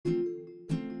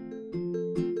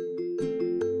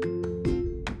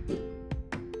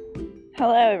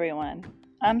Hello everyone,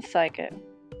 I'm Psycho.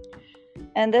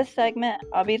 In this segment,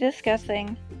 I'll be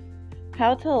discussing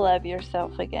how to love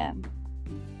yourself again.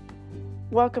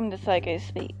 Welcome to Psycho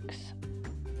Speaks.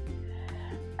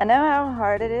 I know how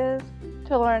hard it is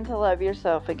to learn to love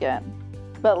yourself again,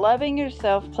 but loving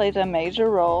yourself plays a major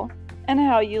role in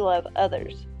how you love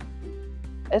others.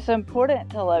 It's important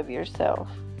to love yourself.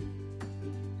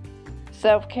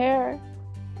 Self-care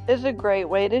is a great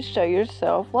way to show your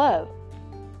self-love.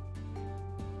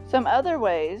 Some other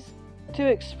ways to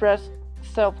express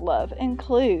self-love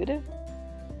include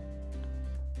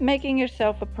making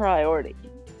yourself a priority.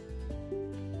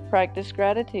 Practice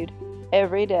gratitude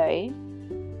every day.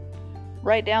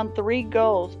 Write down 3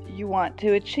 goals you want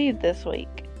to achieve this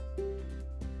week.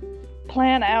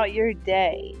 Plan out your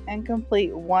day and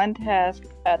complete one task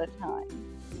at a time.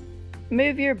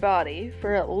 Move your body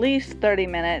for at least 30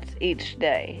 minutes each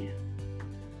day.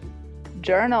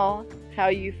 Journal how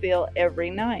you feel every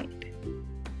night.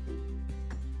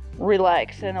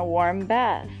 Relax in a warm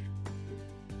bath.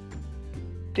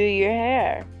 Do your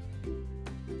hair.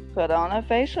 Put on a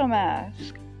facial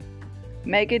mask.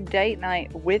 Make a date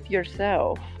night with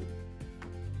yourself.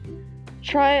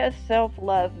 Try a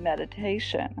self-love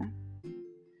meditation.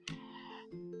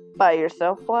 Buy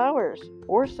yourself flowers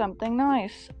or something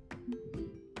nice.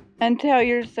 And tell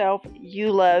yourself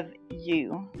you love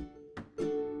you.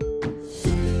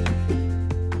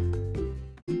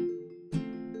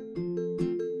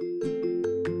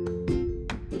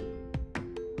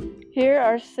 Here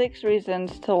are 6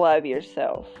 reasons to love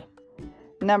yourself.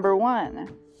 Number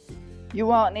 1, you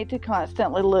won't need to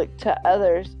constantly look to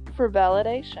others for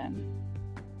validation.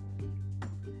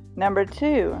 Number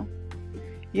 2,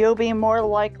 you'll be more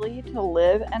likely to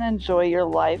live and enjoy your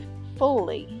life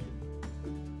fully.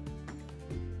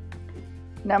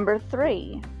 Number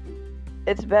 3,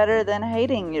 it's better than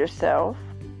hating yourself.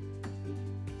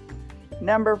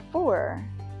 Number 4,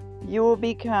 you will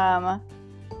become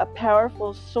a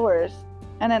powerful source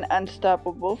and an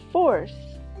unstoppable force.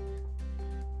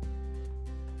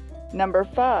 Number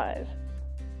 5,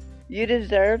 you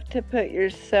deserve to put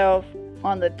yourself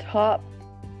on the top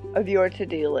of your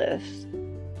to-do list.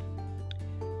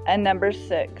 And number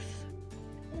 6,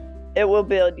 it will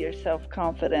build your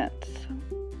self-confidence.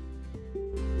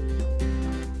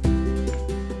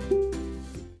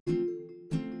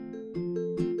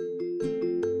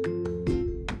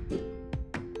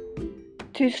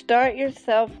 To start your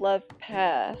self-love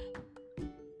path,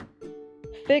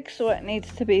 fix what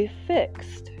needs to be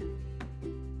fixed.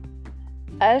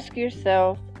 Ask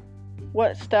yourself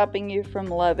what's stopping you from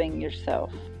loving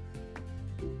yourself.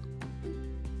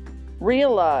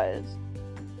 Realize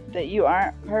that you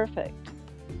aren't perfect.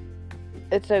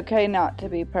 It's okay not to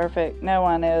be perfect. No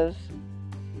one is.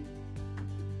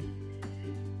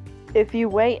 If you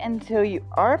wait until you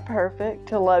are perfect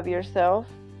to love yourself,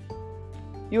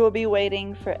 you will be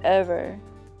waiting forever.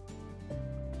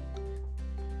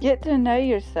 Get to know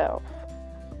yourself.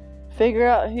 Figure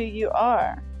out who you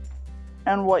are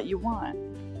and what you want.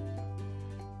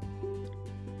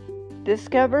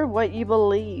 Discover what you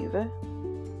believe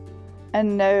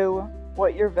and know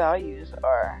what your values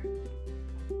are.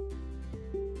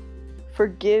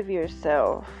 Forgive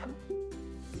yourself.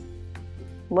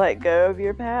 Let go of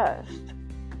your past.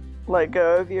 Let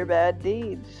go of your bad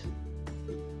deeds.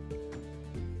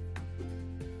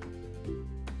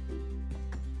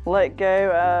 Let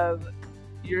go of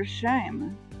your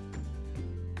shame.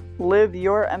 Live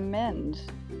your amends.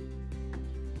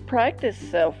 Practice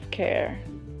self-care.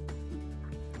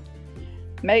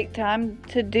 Make time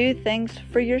to do things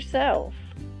for yourself.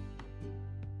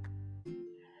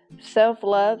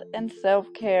 Self-love and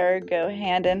self-care go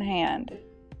hand in hand.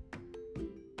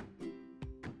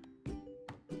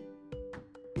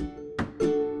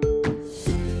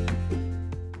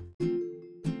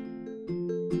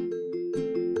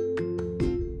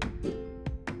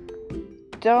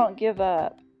 Don't give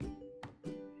up.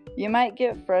 You might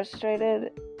get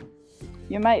frustrated.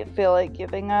 You might feel like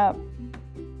giving up.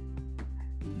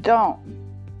 Don't.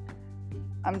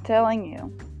 I'm telling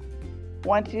you,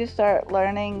 once you start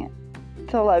learning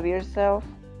to love yourself,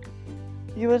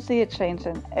 you will see a change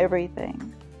in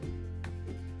everything.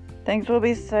 Things will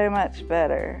be so much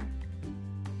better.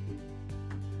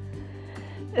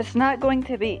 It's not going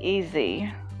to be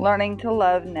easy. Learning to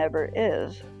love never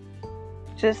is.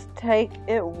 Just take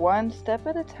it one step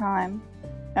at a time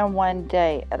and one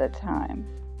day at a time.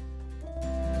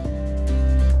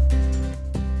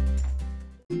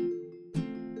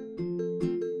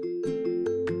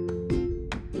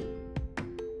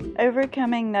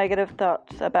 Overcoming negative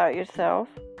thoughts about yourself.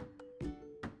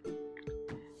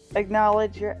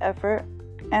 Acknowledge your effort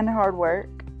and hard work.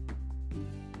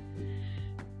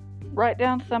 Write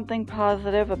down something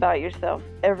positive about yourself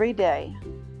every day.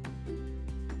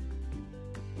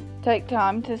 Take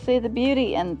time to see the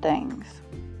beauty in things.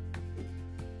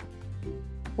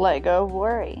 Let go of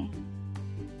worry.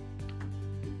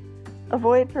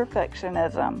 Avoid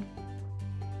perfectionism.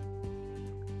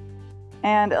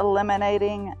 And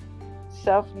eliminating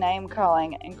self-name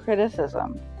calling and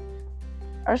criticism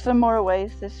are some more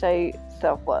ways to show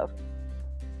self-love.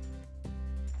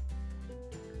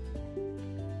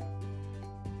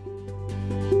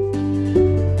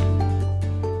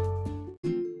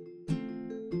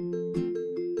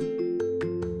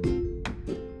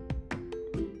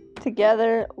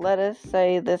 Together, let us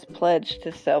say this pledge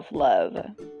to self-love.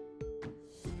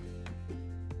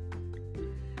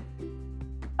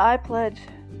 I pledge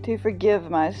to forgive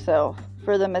myself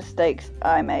for the mistakes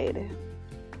I made.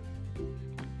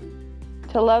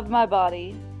 To love my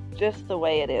body just the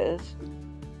way it is.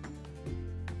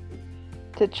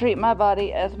 To treat my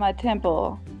body as my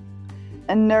temple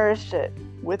and nourish it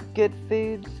with good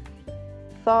foods,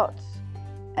 thoughts,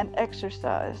 and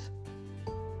exercise.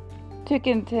 To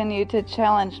continue to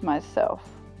challenge myself.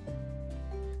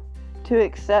 To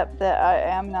accept that I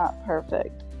am not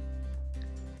perfect.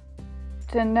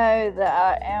 To know that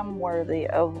I am worthy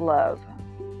of love.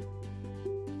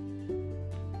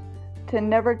 To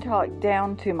never talk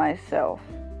down to myself,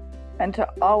 and to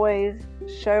always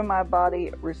show my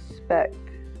body respect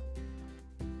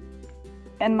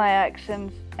in my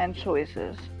actions and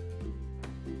choices.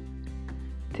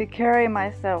 To carry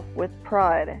myself with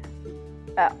pride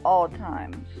at all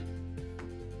times.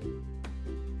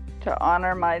 To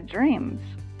honor my dreams.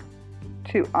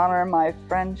 To honor my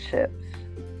friendships.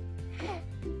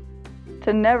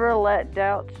 To never let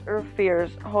doubts or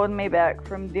fears hold me back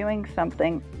from doing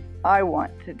something I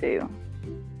want to do.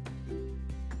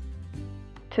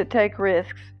 To take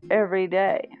risks every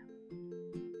day.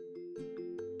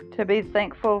 To be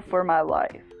thankful for my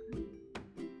life.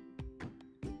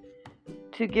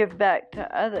 To give back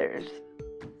to others.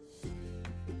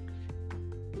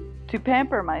 To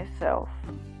pamper myself.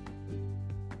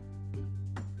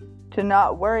 To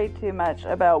not worry too much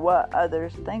about what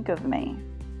others think of me.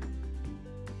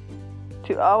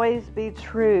 To always be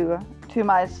true to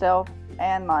myself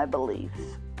and my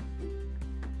beliefs.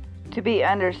 To be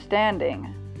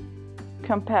understanding,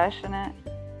 compassionate,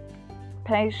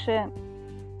 patient,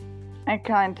 and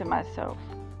kind to myself.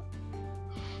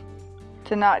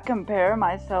 To not compare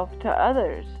myself to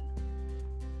others.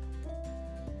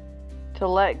 To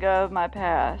let go of my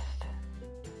past.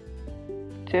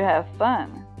 To have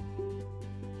fun.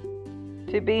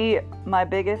 To be my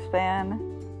biggest fan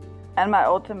and my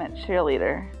ultimate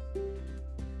cheerleader.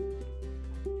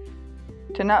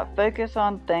 To not focus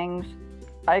on things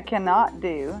I cannot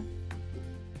do,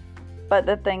 but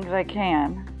the things I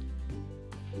can.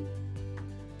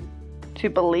 To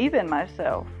believe in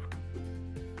myself.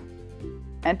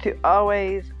 And to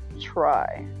always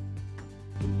try.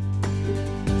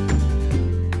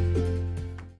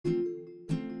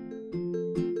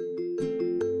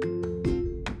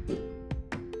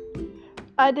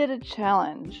 I did a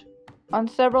challenge on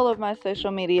several of my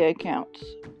social media accounts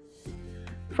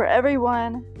for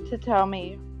everyone to tell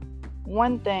me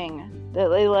one thing that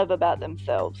they love about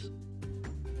themselves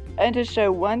and to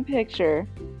show one picture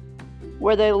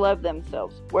where they love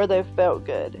themselves, where they felt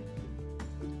good.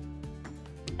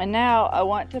 And now I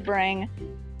want to bring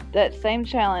that same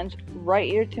challenge right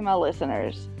here to my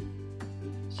listeners.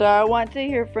 So I want to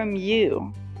hear from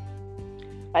you.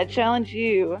 I challenge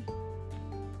you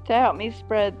to help me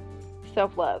spread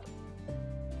self-love.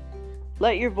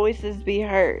 Let your voices be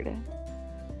heard.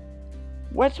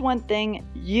 What's one thing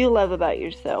you love about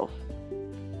yourself?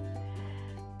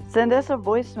 Send us a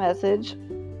voice message,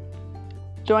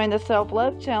 join the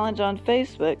Self-Love Challenge on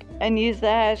Facebook, and use the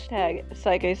hashtag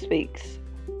PsychoSpeaks.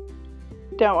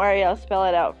 Don't worry, I'll spell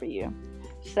it out for you.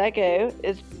 Psycho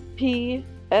is P-S-Y-K-O,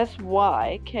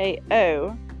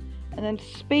 and then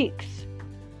Speaks,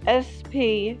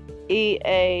 S-P-E-A-K-S.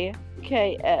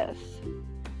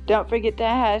 Don't forget to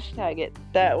hashtag it.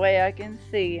 That way I can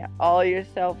see all your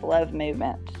self-love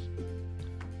movements.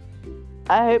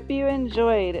 I hope you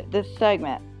enjoyed this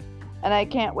segment, and I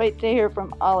can't wait to hear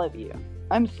from all of you.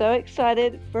 I'm so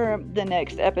excited for the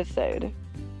next episode.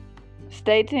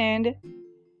 Stay tuned,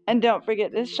 and don't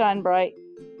forget to shine bright,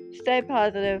 stay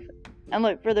positive, and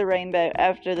look for the rainbow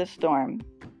after the storm.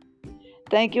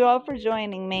 Thank you all for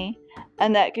joining me,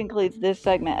 and that concludes this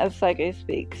segment of Psycho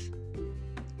Speaks.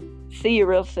 See you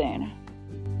real soon.